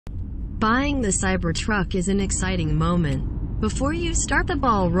Buying the Cybertruck is an exciting moment. Before you start the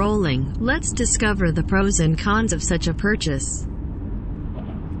ball rolling, let's discover the pros and cons of such a purchase.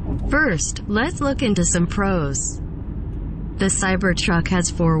 First, let's look into some pros. The Cybertruck has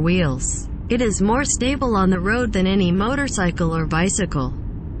 4 wheels. It is more stable on the road than any motorcycle or bicycle.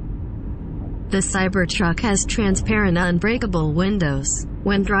 The Cybertruck has transparent unbreakable windows.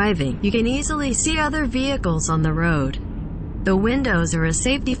 When driving, you can easily see other vehicles on the road. The windows are a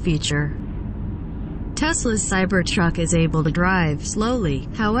safety feature. Tesla's Cybertruck is able to drive slowly,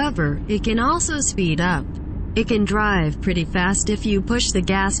 however, it can also speed up. It can drive pretty fast if you push the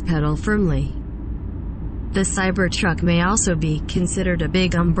gas pedal firmly. The Cybertruck may also be considered a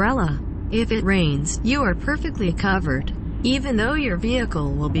big umbrella. If it rains, you are perfectly covered. Even though your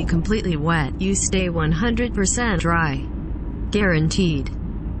vehicle will be completely wet, you stay 100% dry. Guaranteed.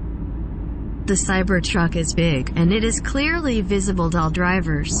 The Cybertruck is big, and it is clearly visible to all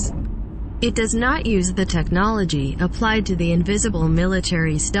drivers. It does not use the technology applied to the invisible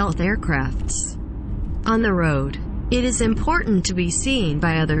military stealth aircrafts. On the road, it is important to be seen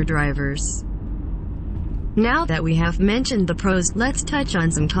by other drivers. Now that we have mentioned the pros, let's touch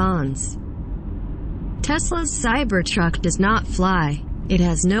on some cons. Tesla's Cybertruck does not fly. It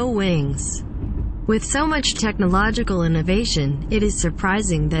has no wings. With so much technological innovation, it is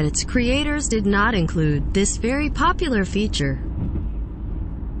surprising that its creators did not include this very popular feature.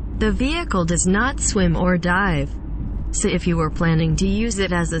 The vehicle does not swim or dive. So if you were planning to use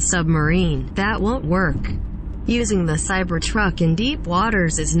it as a submarine, that won't work. Using the Cybertruck in deep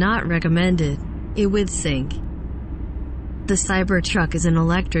waters is not recommended. It would sink. The Cybertruck is an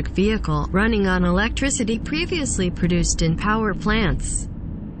electric vehicle running on electricity previously produced in power plants.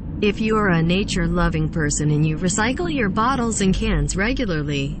 If you are a nature-loving person and you recycle your bottles and cans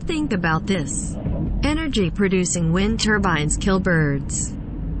regularly, think about this. Energy-producing wind turbines kill birds.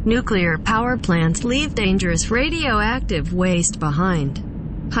 Nuclear power plants leave dangerous radioactive waste behind.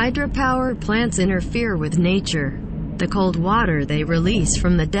 Hydropower plants interfere with nature. The cold water they release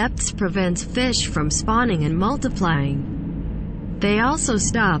from the depths prevents fish from spawning and multiplying. They also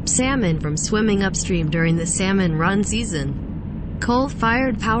stop salmon from swimming upstream during the salmon run season.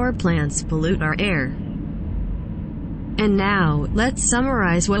 Coal-fired power plants pollute our air. And now, let's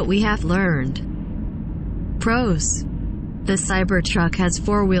summarize what we have learned. Pros. The Cybertruck has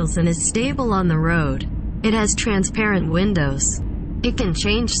 4 wheels and is stable on the road. It has transparent windows. It can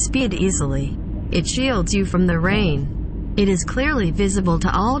change speed easily. It shields you from the rain. It is clearly visible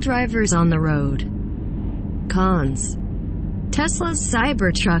to all drivers on the road. Cons. Tesla's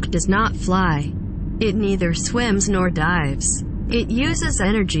Cybertruck does not fly. It neither swims nor dives. It uses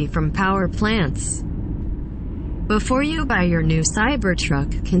energy from power plants. Before you buy your new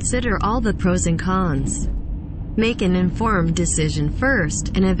Cybertruck, consider all the pros and cons. Make an informed decision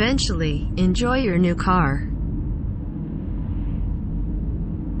first, and eventually, enjoy your new car.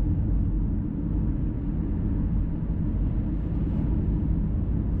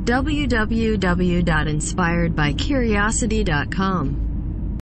 www.inspiredbycuriosity.com